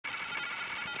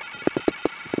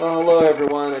Well, hello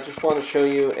everyone. I just want to show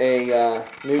you a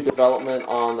new development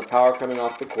on the power coming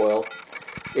off the coil.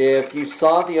 If you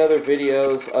saw the other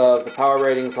videos of the power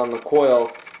ratings on the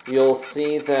coil, you'll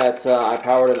see that I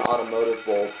powered an automotive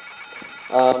bulb.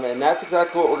 And that's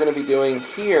exactly what we're going to be doing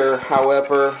here.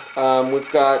 However,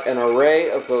 we've got an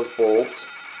array of those bulbs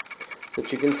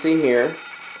that you can see here.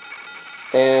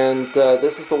 And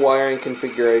this is the wiring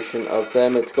configuration of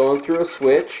them. It's going through a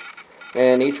switch,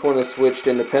 and each one is switched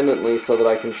independently so that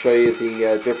I can show you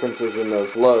the differences in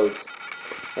those loads.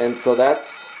 And so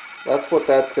that's what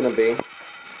that's going to be.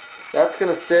 That's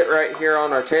going to sit right here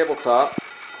on our tabletop,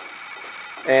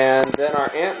 and then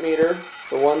our amp meter,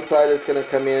 the one side is going to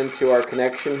come into our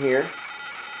connection here,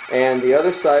 and the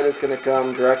other side is going to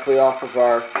come directly off of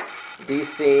our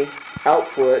DC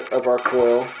output of our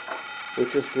coil,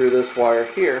 which is through this wire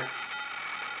here.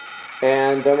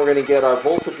 And then we're going to get our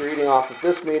voltage reading off of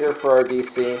this meter for our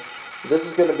DC. This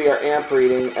is going to be our amp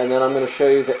reading, and then I'm going to show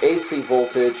you the AC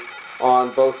voltage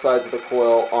on both sides of the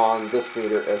coil on this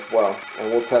meter as well, and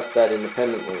we'll test that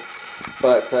independently.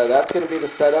 But that's going to be the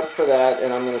setup for that,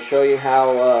 and I'm going to show you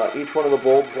how each one of the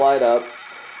bulbs light up,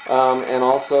 and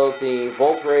also the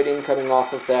volt rating coming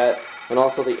off of that, and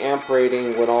also the amp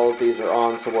rating when all of these are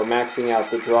on, so we're maxing out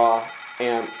the draw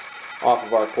amps off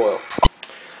of our coil.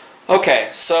 Okay,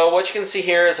 so what you can see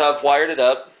here is I've wired it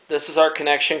up. This is our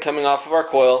connection coming off of our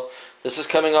coil. This is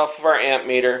coming off of our amp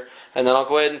meter, and then I'll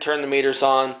go ahead and turn the meters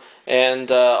on, and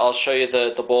I'll show you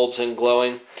the bulbs in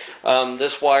glowing.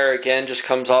 This wire again just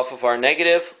comes off of our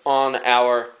negative on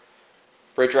our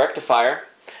bridge rectifier,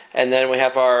 and then we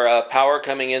have our power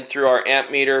coming in through our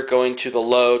amp meter going to the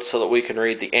load so that we can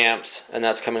read the amps, and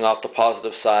that's coming off the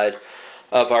positive side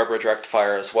of our bridge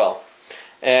rectifier as well.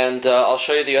 And I'll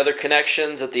show you the other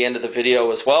connections at the end of the video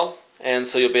as well, and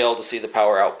so you'll be able to see the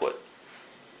power output.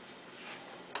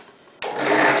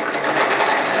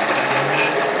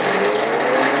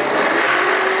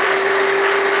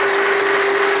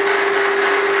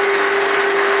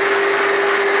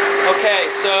 Okay,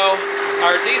 so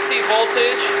our DC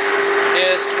voltage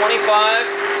is 25,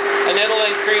 and it'll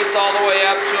increase all the way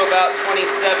up to about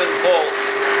 27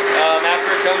 volts.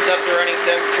 After it comes up to running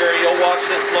temperature, you'll watch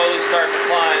this slowly start to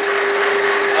climb.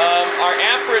 Our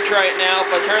amperage right now, if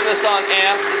I turn this on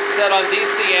amps, it's set on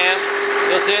DC amps.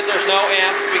 You'll see that there's no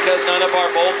amps because none of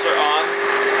our bulbs are on.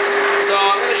 So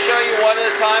I'm going to show you one at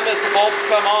a time as the bulbs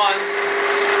come on,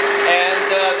 and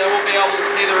then we'll be able to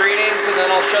see the readings, and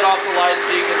then I'll shut off the lights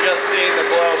so you can just see the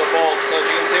glow of the bulb so that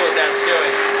you can see what that's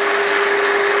doing.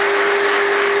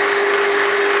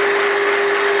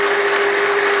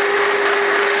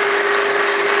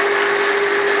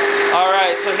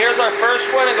 Alright, so here's our first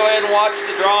one, and go ahead and watch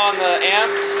the draw on the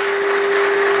amps.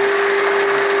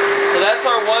 So that's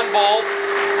our one bulb.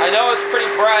 I know it's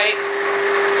pretty bright,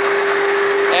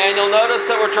 and you'll notice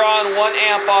that we're drawing 1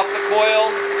 amp off the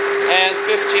coil and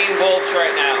 15 volts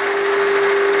right now.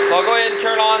 So I'll go ahead and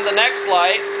turn on the next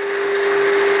light.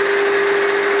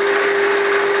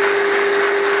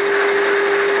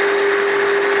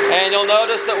 And you'll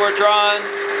notice that we're drawing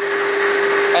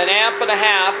 1.5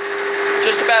 amps.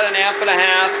 Just about 1.5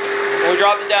 amps, and we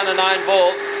dropped it down to 9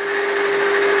 volts.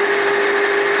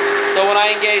 So when I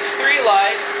engage 3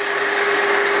 lights,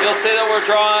 you'll see that we're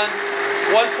drawing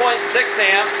 1.6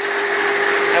 amps,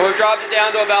 and we've dropped it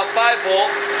down to about 5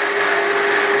 volts.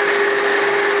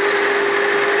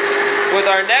 With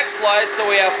our next light, so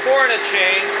we have 4 in a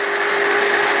chain,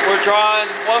 we're drawing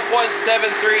 1.738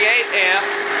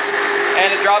 amps,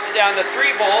 and it dropped it down to 3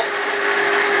 volts.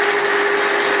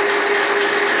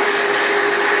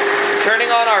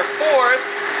 Turning on our 4th,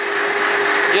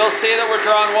 you'll see that we're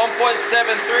drawing 1.73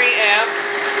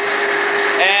 amps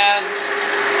and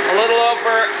a little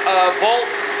over a volt,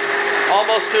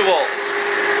 almost 2 volts.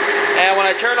 And when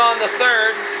I turn on the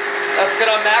 3rd, that's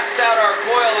going to max out our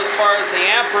coil as far as the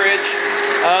amperage.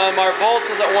 Our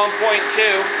volts is at 1.2,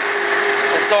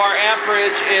 and so our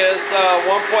amperage is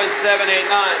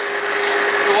 1.789.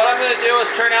 So what I'm going to do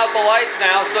is turn out the lights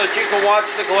now so that you can watch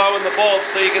the glow in the bulb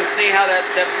so you can see how that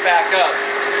steps back up.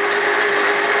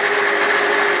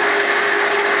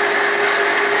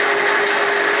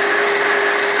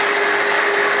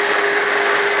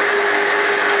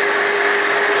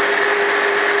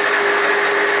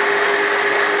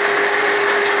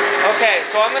 Okay,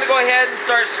 so I'm going to go ahead and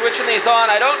start switching these on.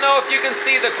 I don't know if you can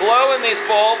see the glow in these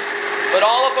bulbs, but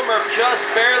all of them are just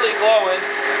barely glowing.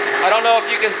 I don't know if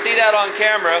you can see that on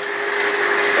camera,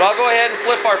 but I'll go ahead and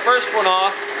flip our first one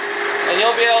off, and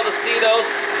you'll be able to see those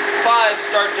 5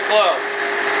 start to glow.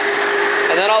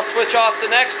 And then I'll switch off the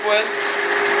next one,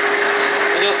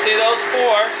 and you'll see those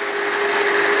 4.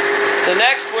 The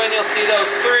next one, you'll see those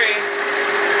 3.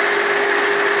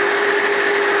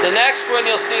 The next one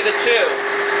you'll see the 2.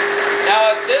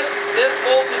 Now at this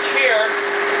voltage here,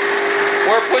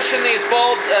 we're pushing these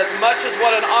bulbs as much as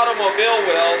what an automobile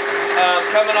will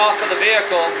coming off of the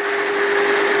vehicle.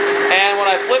 And when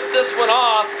I flip this one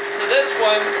off to this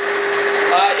one,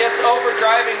 it's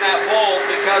overdriving that bulb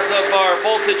because of our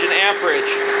voltage and amperage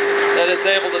that it's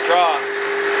able to draw.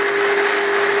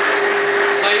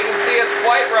 So you can see it's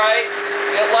quite bright.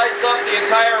 It lights up the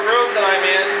entire room that I'm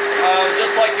in,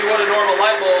 just like you would a normal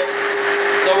light bulb.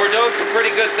 So we're doing some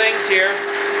pretty good things here.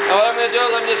 Now what I'm going to do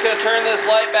is I'm just going to turn this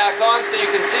light back on so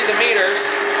you can see the meters.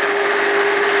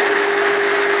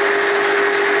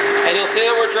 And you'll see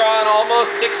that we're drawing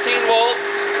almost 16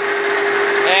 volts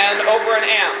and over an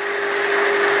amp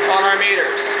on our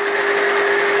meters.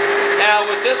 Now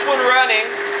with this one running,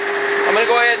 I'm going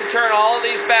to go ahead and turn all of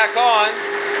these back on.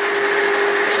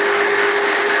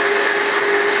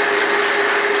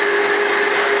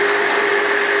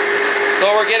 So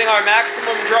we're getting our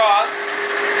maximum draw.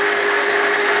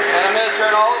 And I'm going to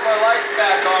turn all of our lights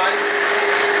back on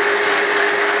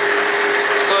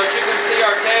so that you can see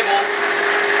our table.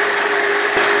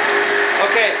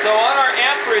 Okay, so on our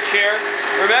amperage here,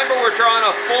 remember we're drawing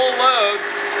a full load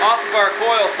off of our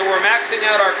coil, so we're maxing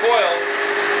out our coil.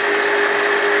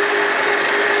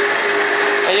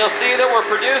 And you'll see that we're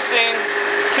producing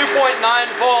 2.9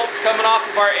 volts coming off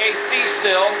of our AC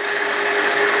still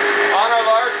on our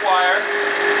large wire.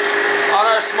 On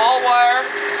our small wire,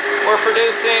 we're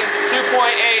producing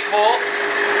 2.8 volts,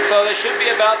 so they should be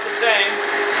about the same.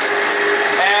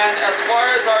 And as far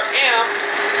as our amps,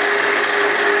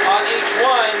 on each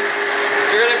one,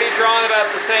 you're going to be drawing about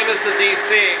the same as the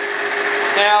DC.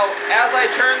 Now, as I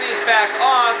turn these back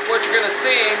off, what you're going to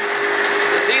see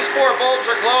is these 4 bulbs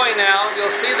are glowing now.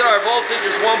 You'll see that our voltage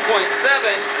is 1.7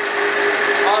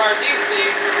 on our DC,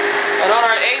 and on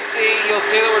our AC, you'll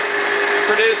see that we're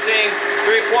producing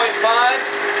 3.5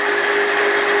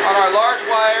 on our large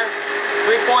wire,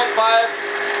 3.5,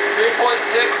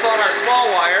 3.6 on our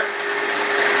small wire.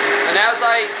 And as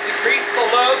I decrease the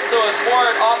load so it's more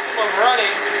at optimum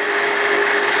running,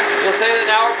 you'll see that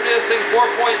now we're producing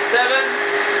 4.7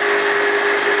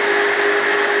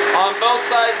 on both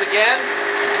sides again.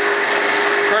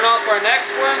 Turn off our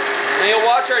next one, and you'll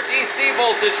watch our DC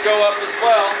voltage go up as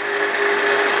well.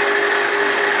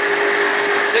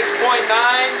 6.9,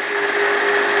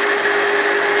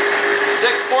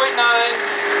 6.9.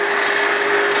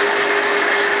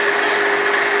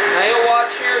 Now you'll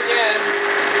watch here again.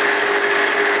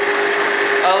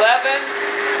 11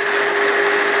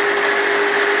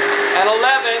 and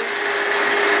 11.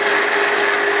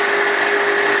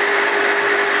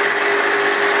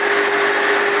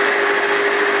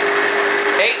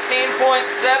 18.7,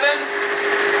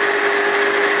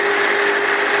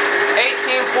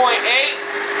 18.8,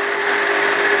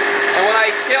 and when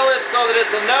I kill it so that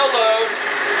it's a no load,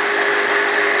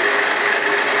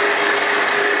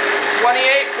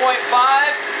 28.5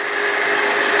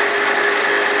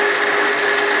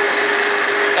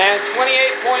 and 28.6,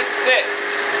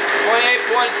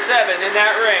 28.7 in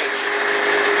that range.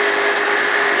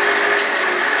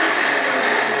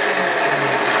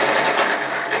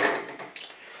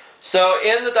 So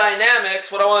in the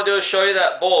dynamics, what I want to do is show you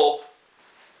that bulb,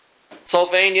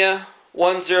 Sylvania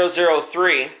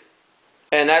 1003,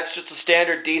 and that's just a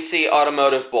standard DC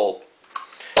automotive bulb.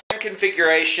 The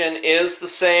configuration is the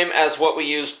same as what we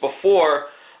used before.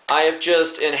 I have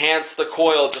just enhanced the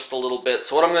coil just a little bit.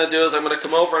 So what I'm going to do is I'm going to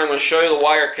come over and I'm going to show you the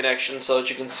wire connection so that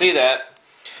you can see that.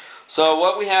 So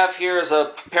what we have here is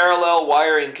a parallel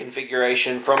wiring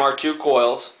configuration from our 2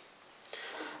 coils.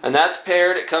 And that's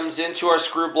paired. It comes into our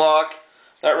screw block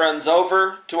that runs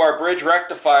over to our bridge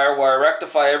rectifier where I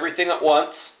rectify everything at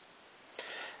once.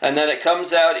 And then it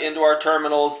comes out into our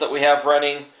terminals that we have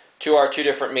running to our 2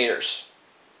 different meters.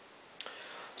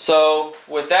 So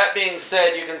with that being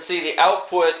said, you can see the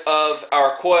output of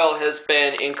our coil has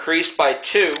been increased by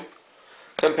 2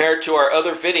 compared to our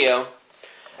other video.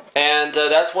 And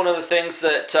that's one of the things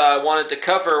that I wanted to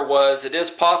cover was it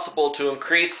is possible to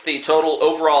increase the total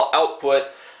overall output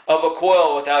of a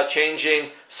coil without changing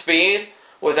speed,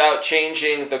 without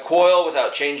changing the coil,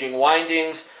 without changing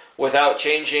windings, without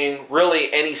changing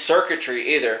really any circuitry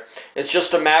either. It's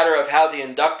just a matter of how the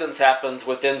inductance happens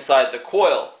within inside the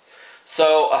coil.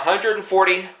 So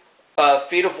 140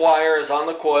 feet of wire is on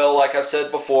the coil, like I've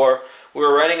said before. We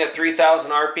were running at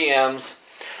 3,000 RPMs,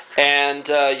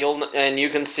 and you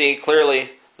can see clearly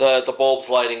the bulbs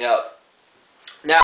lighting up.